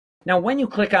Now, when you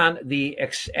click on the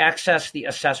Access the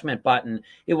Assessment button,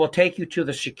 it will take you to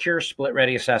the Secure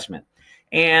SplitReady assessment.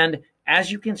 And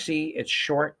as you can see, it's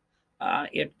short.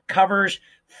 It covers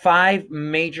 5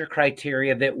 major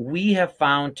criteria that we have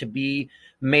found to be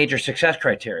major success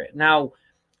criteria. Now,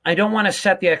 I don't want to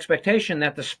set the expectation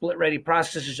that the SplitReady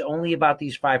process is only about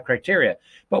these 5 criteria.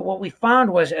 But what we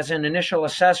found was, as an initial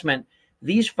assessment,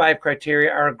 these 5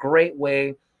 criteria are a great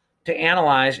way to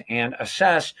analyze and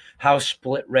assess how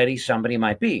SplitReady somebody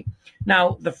might be.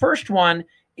 Now, the first one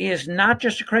is not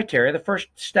just a criteria. The first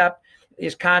step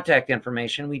is contact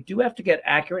information. We do have to get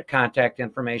accurate contact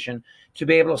information to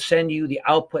be able to send you the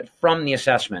output from the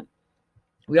assessment.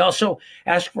 We also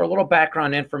ask for a little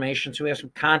background information, so we have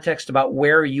some context about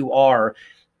where you are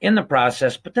in the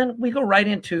process, but then we go right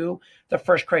into the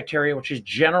first criteria, which is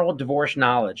general divorce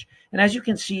knowledge. And as you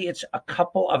can see, it's a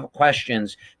couple of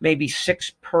questions, maybe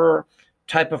 6 per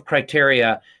type of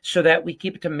criteria, so that we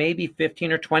keep it to maybe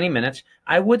 15 or 20 minutes.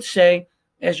 I would say,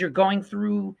 as you're going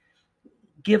through,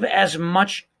 give as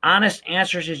much honest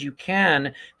answers as you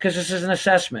can, because this is an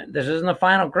assessment. This isn't the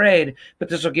final grade, but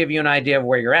this will give you an idea of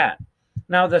where you're at.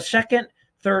 Now, the second,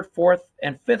 third, fourth,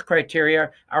 and fifth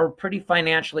criteria are pretty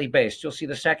financially based. You'll see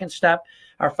the second step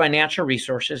are financial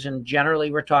resources, and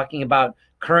generally we're talking about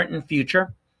current and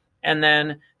future. And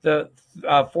then the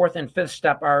fourth and fifth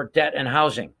step are debt and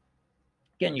housing.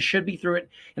 Again, you should be through it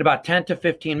in about 10 to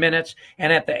 15 minutes,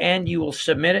 and at the end you will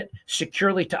submit it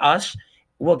securely to us.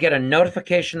 We'll get a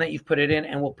notification that you've put it in,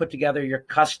 and we'll put together your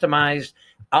customized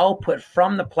output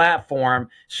from the platform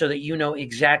so that you know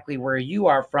exactly where you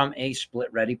are from a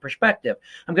SplitReady perspective.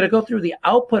 I'm going to go through the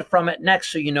output from it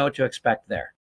next so you know what to expect there.